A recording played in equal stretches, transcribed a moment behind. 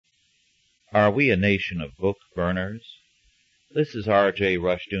Are we a nation of book burners? This is R.J.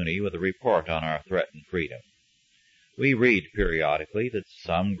 Rushdoony with a report on our threatened freedom. We read periodically that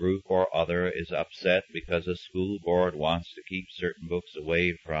some group or other is upset because a school board wants to keep certain books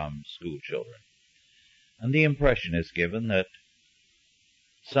away from school children. And the impression is given that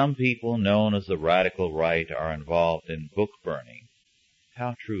some people known as the radical right are involved in book burning.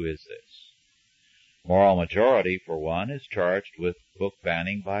 How true is this? Moral Majority, for one, is charged with book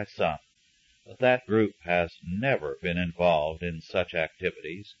banning by some, but that group has never been involved in such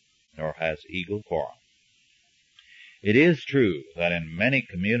activities, nor has Eagle Forum. It is true that in many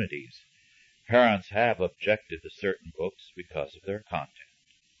communities, parents have objected to certain books because of their content,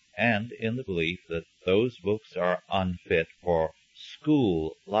 and in the belief that those books are unfit for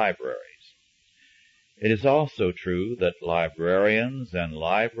school libraries. It is also true that librarians and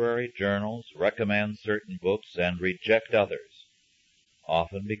library journals recommend certain books and reject others,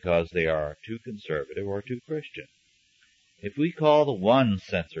 often because they are too conservative or too Christian. If we call the one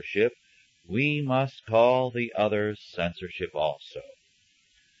censorship, we must call the other censorship also.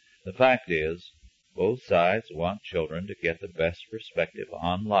 The fact is, both sides want children to get the best perspective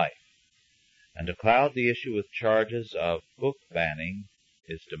on life, and to cloud the issue with charges of book banning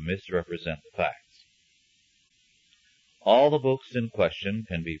is to misrepresent the facts. All the books in question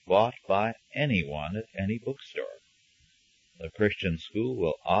can be bought by anyone at any bookstore. The Christian school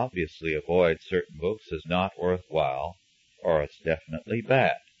will obviously avoid certain books as not worthwhile or as definitely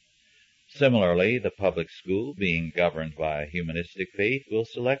bad. Similarly, the public school, being governed by a humanistic faith, will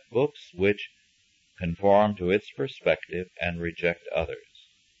select books which conform to its perspective and reject others.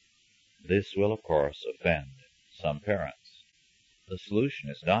 This will, of course, offend some parents. The solution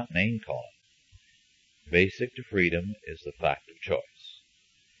is not name-calling. Basic to freedom is the fact of choice.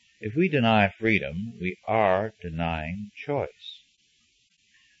 If we deny freedom, we are denying choice.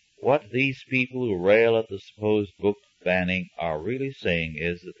 What these people who rail at the supposed book banning are really saying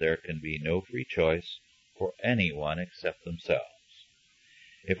is that there can be no free choice for anyone except themselves.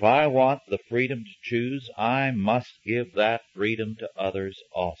 If I want the freedom to choose, I must give that freedom to others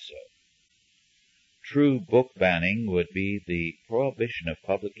also. True book banning would be the prohibition of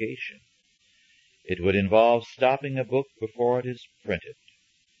publication. It would involve stopping a book before it is printed.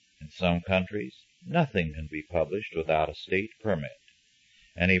 In some countries, nothing can be published without a state permit.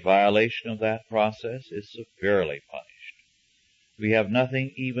 Any violation of that process is severely punished. We have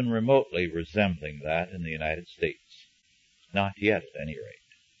nothing even remotely resembling that in the United States. Not yet, at any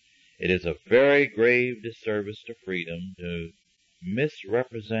rate. It is a very grave disservice to freedom to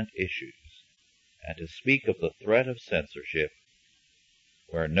misrepresent issues and to speak of the threat of censorship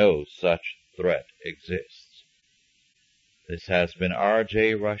where no such threat exists. This has been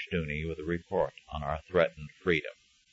R.J. Rushdoony with a report on our threatened freedom.